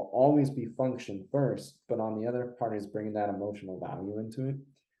them. They will always be function first, but on the other part is bringing that emotional value into it.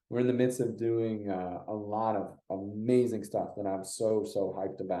 We're in the midst of doing a lot of amazing stuff that I'm so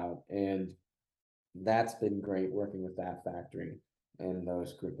hyped about, and that's been great working with that factory and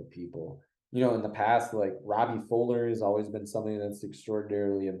those group of people. In the past, like Robbie Fuller has always been something that's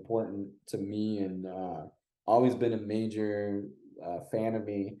extraordinarily important to me, and always been a major fan of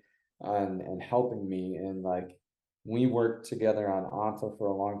me and helping me. And like we worked together on Anta for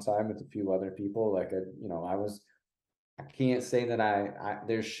a long time with a few other people. Like I I can't say that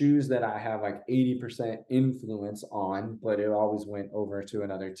there's shoes that I have like 80% influence on, but it always went over to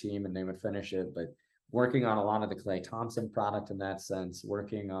another team and they would finish it. But working on a lot of the Klay Thompson product in that sense,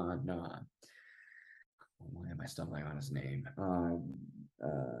 working on why am I stumbling on his name?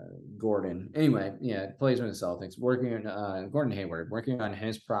 Gordon. Anyway, yeah, plays with the Celtics. Working on Gordon Hayward, working on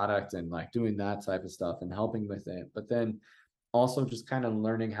his product and like doing that type of stuff and helping with it. But then also just kind of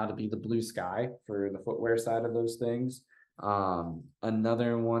learning how to be the blue sky for the footwear side of those things.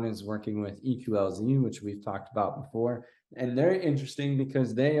 Another one is working with EQLZ, which we've talked about before. And they're interesting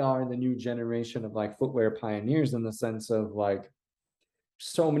because they are the new generation of like footwear pioneers in the sense of like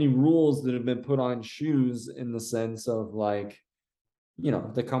so many rules that have been put on shoes in the sense of like,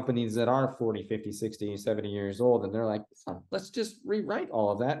 the companies that are 40, 50, 60, 70 years old, and they're like, let's just rewrite all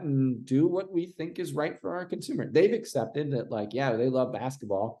of that and do what we think is right for our consumer. They've accepted that, like, yeah, they love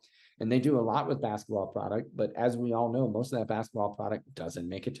basketball and they do a lot with basketball product, but as we all know, most of that basketball product doesn't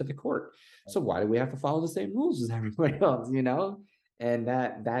make it to the court. So why do we have to follow the same rules as everybody else, And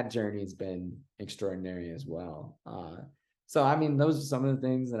that journey's been extraordinary as well. So I mean, those are some of the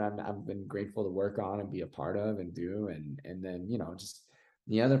things that I've been grateful to work on and be a part of and do, and then just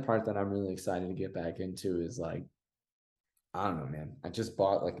the other part that I'm really excited to get back into is like, I don't know, man. I just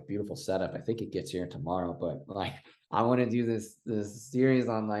bought like a beautiful setup. I think it gets here tomorrow, but like I want to do this series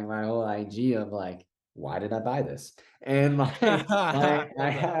on like my whole IG of like, why did I buy this? And like I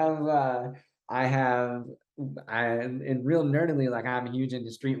have and real nerdily, like I'm huge into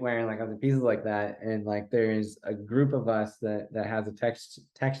streetwear and like other pieces like that. And like there's a group of us that has a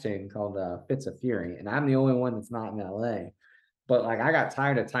texting called Fits of Fury, and I'm the only one that's not in LA. But like I got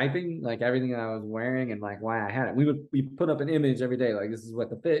tired of typing like everything that I was wearing and like why I had it. We put up an image every day, like this is what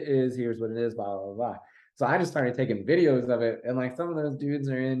the fit is, here's what it is, blah blah blah. So I just started taking videos of it, and like some of those dudes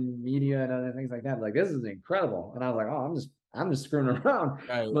are in media and other things like that. Like this is incredible, and I was like, oh, I'm just screwing around.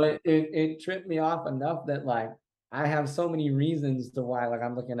 Right. But it tripped me off enough that like I have so many reasons to why like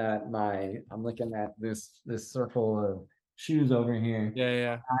I'm looking at this circle of shoes over here.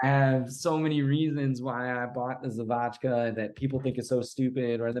 Yeah. I have so many reasons why I bought the Zavachka that people think is so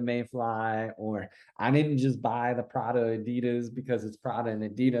stupid, or the Mayfly, or I didn't just buy the Prada Adidas because it's Prada and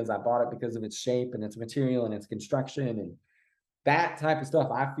Adidas. I bought it because of its shape and its material and its construction, and that type of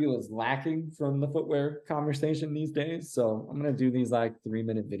stuff I feel is lacking from the footwear conversation these days. So I'm gonna do these like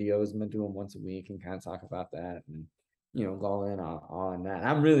 3-minute videos. I'm gonna do them once a week and kind of talk about that and go in on that.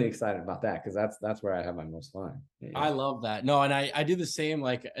 I'm really excited about that because that's where I have my most fun. I love that. No, and I do the same,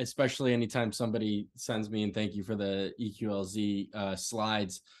 like, especially anytime somebody sends me and thank you for the EQLZ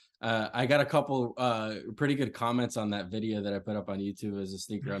slides. I got a couple pretty good comments on that video that I put up on YouTube as a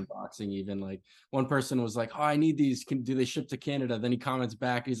sneaker unboxing. Even like one person was like, oh, I need these. Do they ship to Canada? Then he comments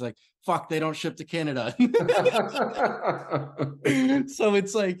back. He's like, fuck, they don't ship to Canada. So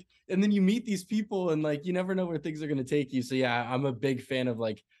it's like, and then you meet these people and like, you never know where things are going to take you. So yeah, I'm a big fan of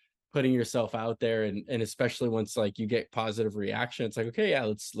like putting yourself out there, and especially once like you get positive reaction, it's like, okay, yeah,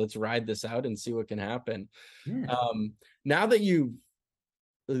 let's ride this out and see what can happen. Yeah. Now that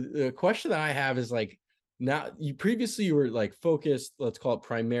the question that I have is like, now you were like focused, let's call it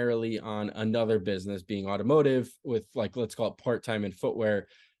primarily on another business being automotive with like, let's call it part-time in footwear.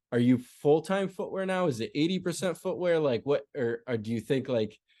 Are you full-time footwear now? Is it 80% footwear? Like what, or do you think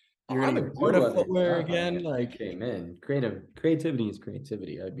like you're I'm gonna a get part of do footwear again? Like came in. Creativity is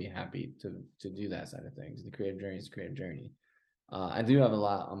creativity. I'd be happy to do that side of things. The creative journey is creative journey. I do have a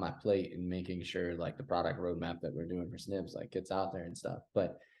lot on my plate in making sure like the product roadmap that we're doing for Snips like gets out there and stuff.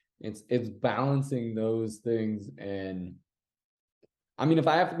 But it's balancing those things. And I mean, if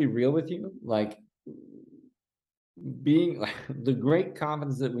I have to be real with you, like being the great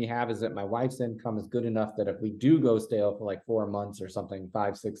confidence that we have is that my wife's income is good enough that if we do go stale for like 4 months or something,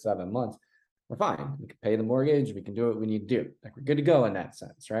 5, 6, 7 months, we're fine. We can pay the mortgage. We can do what we need to do. Like we're good to go in that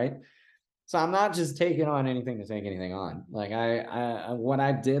sense, right? So I'm not just taking on anything to take anything on. Like I what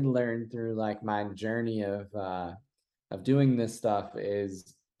I did learn through like my journey of doing this stuff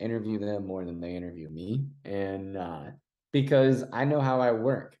is interview them more than they interview me. And because I know how I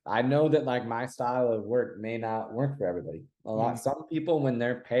work. I know that like my style of work may not work for everybody. Some people, when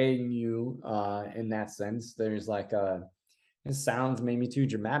they're paying you in that sense, there's like it sounds maybe too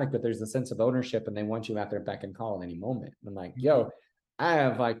dramatic, but there's a sense of ownership and they want you at their beck and call at any moment. I'm like, yo, I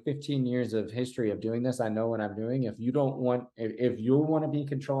have like 15 years of history of doing this. I know what I'm doing. If you don't want, if you want to be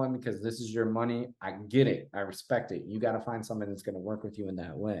controlling because this is your money, I get it. I respect it. You got to find something that's going to work with you in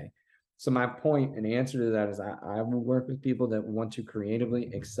that way. So my point and answer to that is I will work with people that want to creatively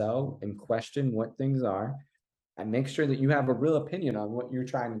excel and question what things are and make sure that you have a real opinion on what you're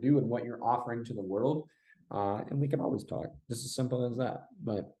trying to do and what you're offering to the world. and we can always talk, just as simple as that.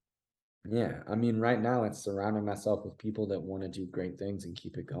 But yeah, I mean, right now it's surrounding myself with people that want to do great things and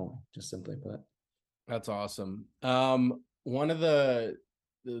keep it going, just simply put. That's awesome. One of the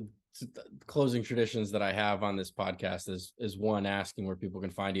closing traditions that I have on this podcast is one, asking where people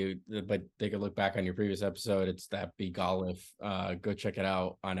can find you, but they could look back on your previous episode. It's that B Golliff. Go check it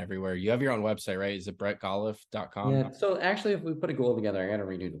out on everywhere. You have your own website, right? Is it brettgolliff.com? Yeah. So actually, if we put a goal together, I got to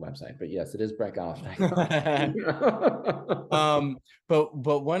redo the website. But yes, it is Brett Golf.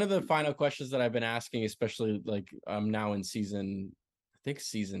 But one of the final questions that I've been asking, especially like I'm now in season, I think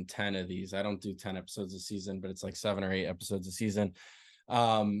season 10 of these. I don't do 10 episodes a season, but it's like 7 or 8 episodes a season.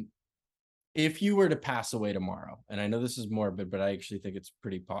 If you were to pass away tomorrow, and I know this is morbid, but I actually think it's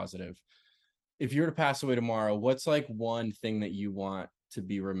pretty positive. If you were to pass away tomorrow, what's like one thing that you want to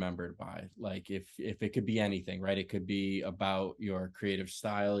be remembered by? Like if it could be anything, right? It could be about your creative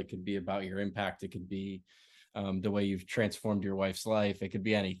style, it could be about your impact, it could be the way you've transformed your wife's life, it could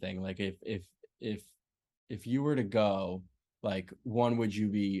be anything. Like if you were to go, like one, would you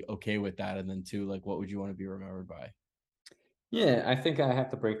be okay with that? And then two, like what would you want to be remembered by? Yeah, I think I have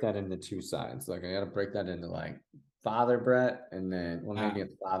to break that into two sides. Like I got to break that into like father Brett, and then well maybe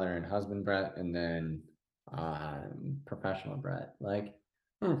it's father and husband Brett, and then professional Brett. Like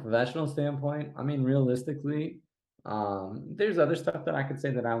from a professional standpoint, I mean realistically, there's other stuff that I could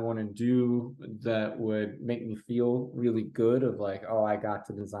say that I want to do that would make me feel really good of like, oh, I got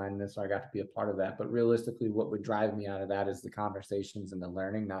to design this or I got to be a part of that. But realistically, what would drive me out of that is the conversations and the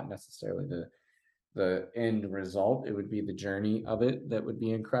learning, not necessarily the end result. It would be the journey of it that would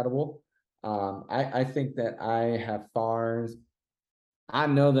be incredible. I think that I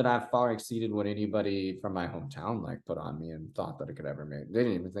know that I've far exceeded what anybody from my hometown like put on me and thought that I could ever make. They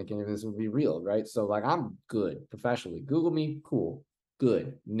didn't even think any of this would be real, right? So like I'm good professionally. Google me, cool,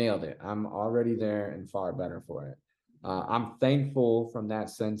 good, nailed it. I'm already there and far better for it. I'm thankful from that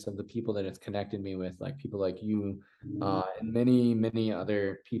sense of the people that it's connected me with, like people like you, and many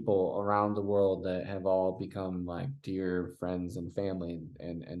other people around the world that have all become like dear friends and family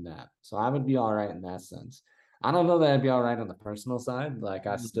and that. So I would be all right in that sense. I don't know that I'd be all right on the personal side. Like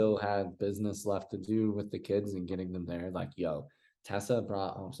I still had business left to do with the kids and getting them there. Like, yo, Tessa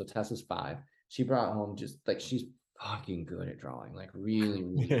brought home. So Tessa's 5. She brought home just like she's fucking good at drawing, like really,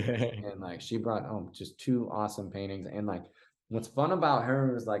 really good. And like she brought home just 2 awesome paintings. And like what's fun about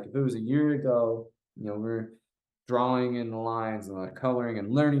her is like if it was a year ago, we're drawing in the lines and like coloring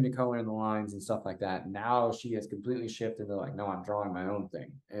and learning to color in the lines and stuff like that. Now she has completely shifted to like, no, I'm drawing my own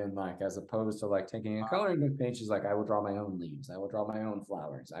thing. And like, as opposed to like taking a coloring book page, she's like, I will draw my own leaves. I will draw my own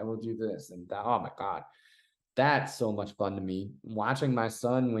flowers. I will do this and that. Oh my God. That's so much fun to me. Watching my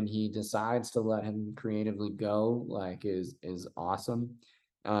son when he decides to let him creatively go, like is awesome.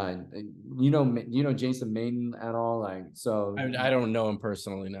 Jason Maiden at all? Like, so I don't know him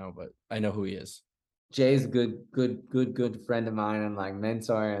personally, no, but I know who he is. Jay's a good friend of mine and like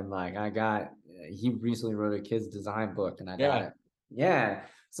mentor, and like he recently wrote a kids design book and I got it. Yeah.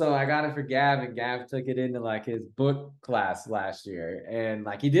 So I got it for Gav, and Gav took it into like his book class last year, and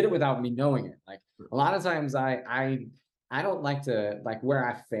like he did it without me knowing it. Like a lot of times I don't like to like where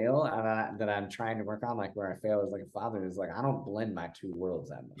I fail that I'm trying to work on, like where I fail as like a father is like I don't blend my two worlds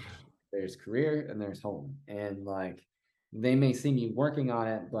that much. There's career and there's home, and like they may see me working on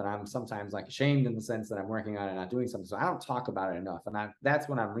it, but I'm sometimes like ashamed in the sense that I'm working on it and not doing something. So I don't talk about it enough. And that's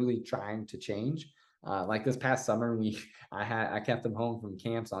what I'm really trying to change. Like this past summer, I kept them home from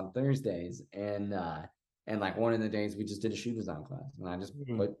camps on Thursdays, and like one of the days we just did a shoe design class, and I just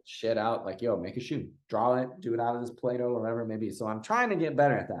put shit out like, yo, make a shoe, draw it, do it out of this Play-Doh or whatever it may be. So I'm trying to get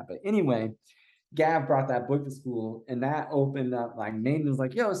better at that. But anyway, Gav brought that book to school, and that opened up like Nathan was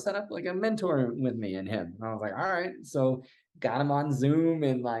like, yo, set up like a mentor with me and him. And I was like, all right. So got him on Zoom,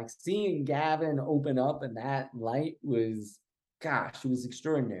 and like seeing Gavin open up in that light was, gosh, it was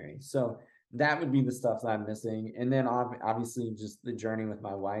extraordinary. So that would be the stuff that I'm missing. And then obviously just the journey with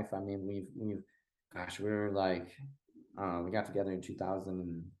my wife. I mean, gosh, we were like, we got together in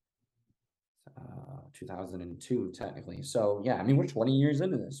 2002 technically. So yeah, I mean, we're 20 years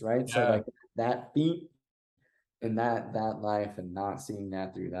into this, right? So like that beat and that life and not seeing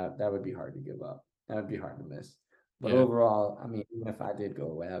that through, that would be hard to give up. That would be hard to miss. But overall, I mean, even if I did go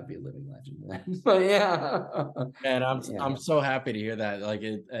away, I'd be a living legend. But yeah. And I'm so happy to hear that. Like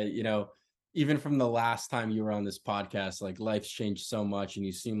even from the last time you were on this podcast, like life's changed so much, and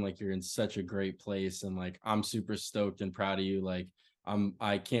you seem like you're in such a great place. And like I'm super stoked and proud of you. Like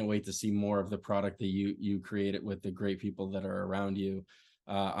I can't wait to see more of the product that you created with the great people that are around you.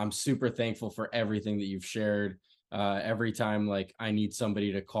 I'm super thankful for everything that you've shared. every time like I need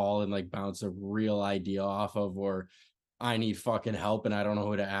somebody to call and like bounce a real idea off of, or I need fucking help and I don't know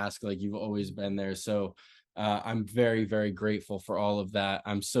who to ask. Like you've always been there. So I'm very, very grateful for all of that.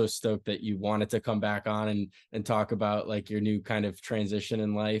 I'm so stoked that you wanted to come back on and talk about like your new kind of transition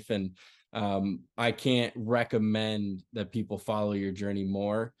in life. And I can't recommend that people follow your journey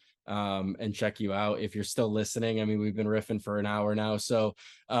more and check you out if you're still listening. I mean, we've been riffing for an hour now. So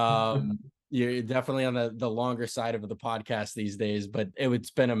you're definitely on the longer side of the podcast these days, but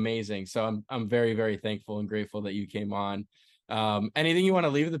it's been amazing. So I'm very, very thankful and grateful that you came on. Anything you want to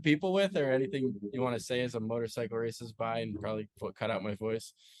leave the people with, or anything you want to say as a motorcycle races by, and probably cut out my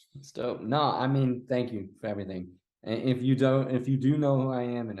voice? It's dope. No, I mean, thank you for everything. And if you do know who I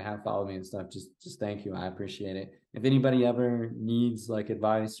am and have followed me and stuff, just thank you. I appreciate it. If anybody ever needs like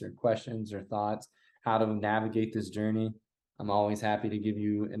advice or questions or thoughts, how to navigate this journey, I'm always happy to give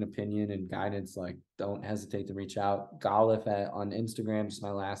you an opinion and guidance. Like, don't hesitate to reach out. Galif on Instagram, just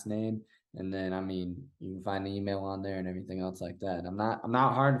my last name. And then, I mean, you can find the email on there and everything else like that. I'm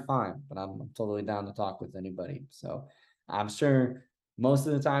not hard to find, but I'm totally down to talk with anybody. So I'm sure most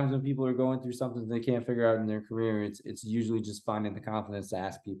of the times when people are going through something they can't figure out in their career, it's usually just finding the confidence to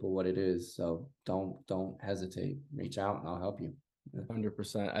ask people what it is. So don't hesitate. Reach out and I'll help you.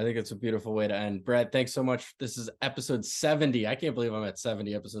 100%. I think it's a beautiful way to end. Brad, thanks so much. This is episode 70. I can't believe I'm at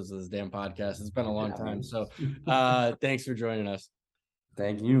 70 episodes of this damn podcast. It's been a long time. So thanks for joining us.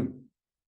 Thank you.